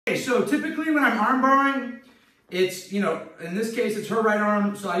Okay, so typically when I'm arm barring, it's, you know, in this case, it's her right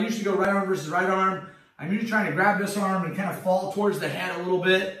arm. So I usually go right arm versus right arm. I'm usually trying to grab this arm and kind of fall towards the head a little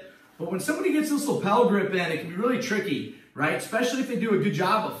bit. But when somebody gets this lapel grip in, it can be really tricky, right? Especially if they do a good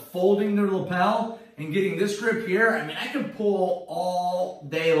job of folding their lapel and getting this grip here. I mean, I can pull all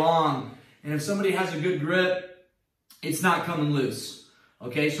day long. And if somebody has a good grip, it's not coming loose.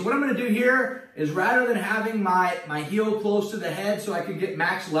 Okay, so what I'm gonna do here is rather than having my heel close to the head so I can get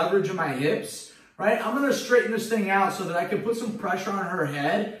max leverage in my hips, right? I'm gonna straighten this thing out so that I can put some pressure on her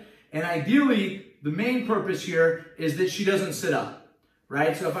head. And ideally, the main purpose here is that she doesn't sit up,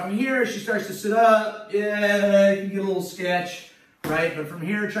 right? So if I'm here, she starts to sit up, yeah, you can get a little sketch, right? But from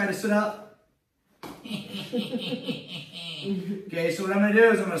here, try to sit up. Okay, so what I'm gonna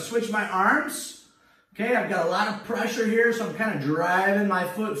do is I'm gonna switch my arms. Okay, I've got a lot of pressure here, so I'm kind of driving my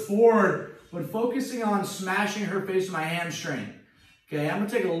foot forward, but focusing on smashing her face with my hamstring. Okay, I'm gonna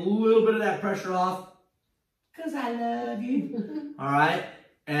take a little bit of that pressure off, because I love you. All right,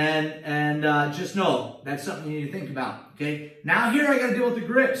 and just know, that's something you need to think about, okay? Now here I gotta deal with the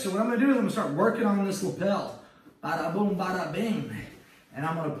grip, so what I'm gonna do is I'm gonna start working on this lapel. Bada boom, bada bing. And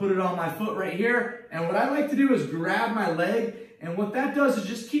I'm gonna put it on my foot right here. And what I like to do is grab my leg. And what that does is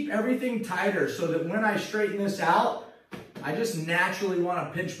just keep everything tighter so that when I straighten this out, I just naturally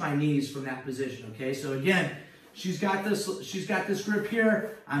wanna pinch my knees from that position, okay? So again, she's got this grip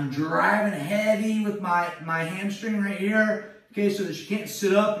here. I'm driving heavy with my hamstring right here, okay, so that she can't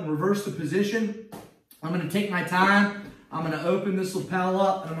sit up and reverse the position. I'm gonna take my time. I'm gonna open this lapel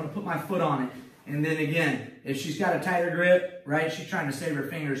up and I'm gonna put my foot on it. And then again, if she's got a tighter grip, right, she's trying to save her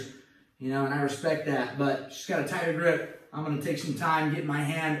fingers, you know, and I respect that, but she's got a tighter grip. I'm gonna take some time, get my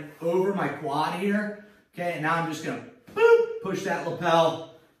hand over my quad here, okay, and now I'm just gonna boop, push that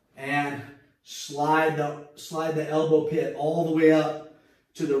lapel and slide the elbow pit all the way up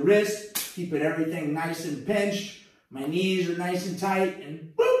to the wrist, keeping everything nice and pinched. My knees are nice and tight,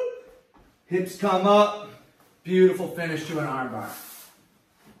 and boop, hips come up. Beautiful finish to an arm bar.